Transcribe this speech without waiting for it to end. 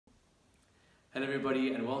Hello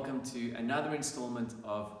everybody and welcome to another installment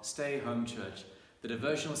of Stay Home Church, the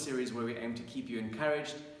devotional series where we aim to keep you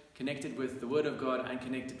encouraged, connected with the Word of God and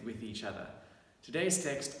connected with each other. Today's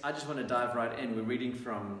text, I just want to dive right in. We're reading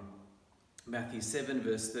from Matthew 7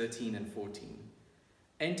 verse 13 and 14.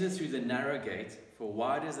 Enter through the narrow gate, for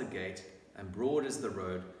wide is the gate and broad is the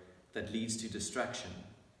road that leads to destruction,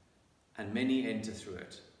 and many enter through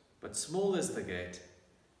it. But small is the gate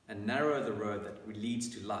and narrow the road that leads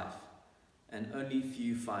to life, and only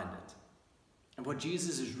few find it. And what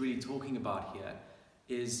Jesus is really talking about here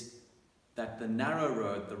is that the narrow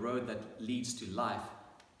road, the road that leads to life,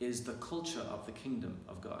 is the culture of the kingdom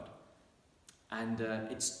of God. And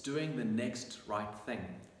it's doing the next right thing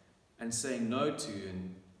and saying no to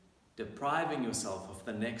and depriving yourself of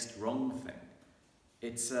the next wrong thing.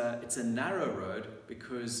 It's a narrow road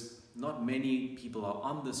because not many people are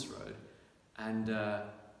on this road, and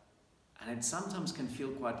it sometimes can feel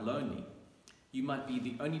quite lonely. You might be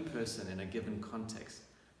the only person in a given context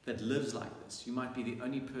that lives like this. You might be the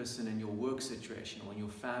only person in your work situation or in your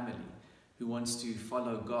family who wants to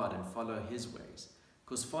follow God and follow His ways.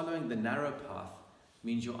 Because following the narrow path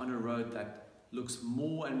means you're on a road that looks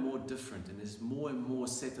more and more different and is more and more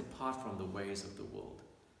set apart from the ways of the world.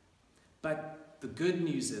 But the good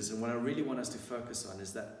news is, and what I really want us to focus on,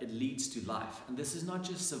 is that it leads to life. And this is not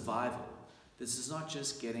just survival. This is not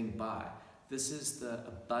just getting by. This is the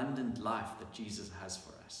abundant life that Jesus has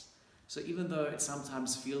for us. So even though it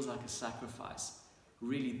sometimes feels like a sacrifice,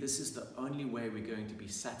 really this is the only way we're going to be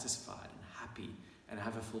satisfied and happy and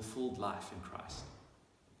have a fulfilled life in Christ.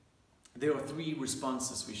 There are three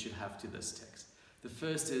responses we should have to this text. The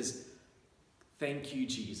first is, thank you,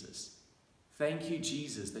 Jesus. Thank you,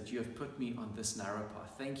 Jesus, that you have put me on this narrow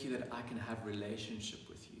path. Thank you that I can have relationship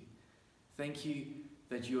with you. Thank you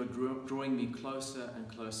that you are drawing me closer and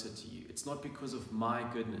closer to you. It's not because of my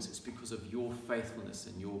goodness, it's because of your faithfulness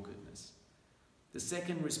and your goodness. The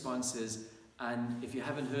second response is, and if you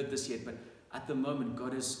haven't heard this yet, but at the moment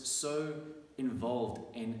God is so involved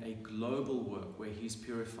in a global work where He's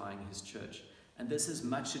purifying His church. And this has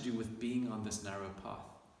much to do with being on this narrow path.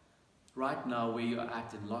 Right now where you are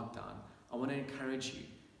at in lockdown, I want to encourage you,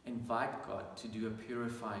 invite God to do a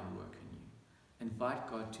purifying work in you. Invite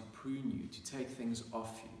God to prune you, to take things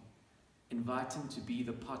off you. Invite Him to be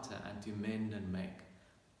the potter and to mend and make.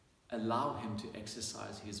 Allow Him to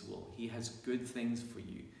exercise His will. He has good things for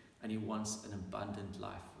you and He wants an abundant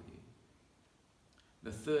life for you.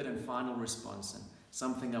 The third and final response, and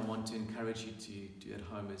something I want to encourage you to do at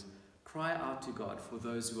home, is cry out to God for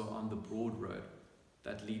those who are on the broad road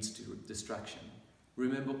that leads to destruction.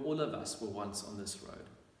 Remember, all of us were once on this road.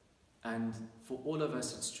 And for all of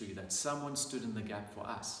us, it's true that someone stood in the gap for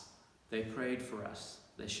us. They prayed for us.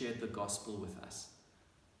 They shared the gospel with us.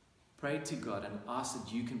 Pray to God and ask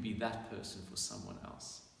that you can be that person for someone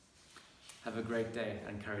else. Have a great day. I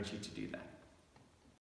encourage you to do that.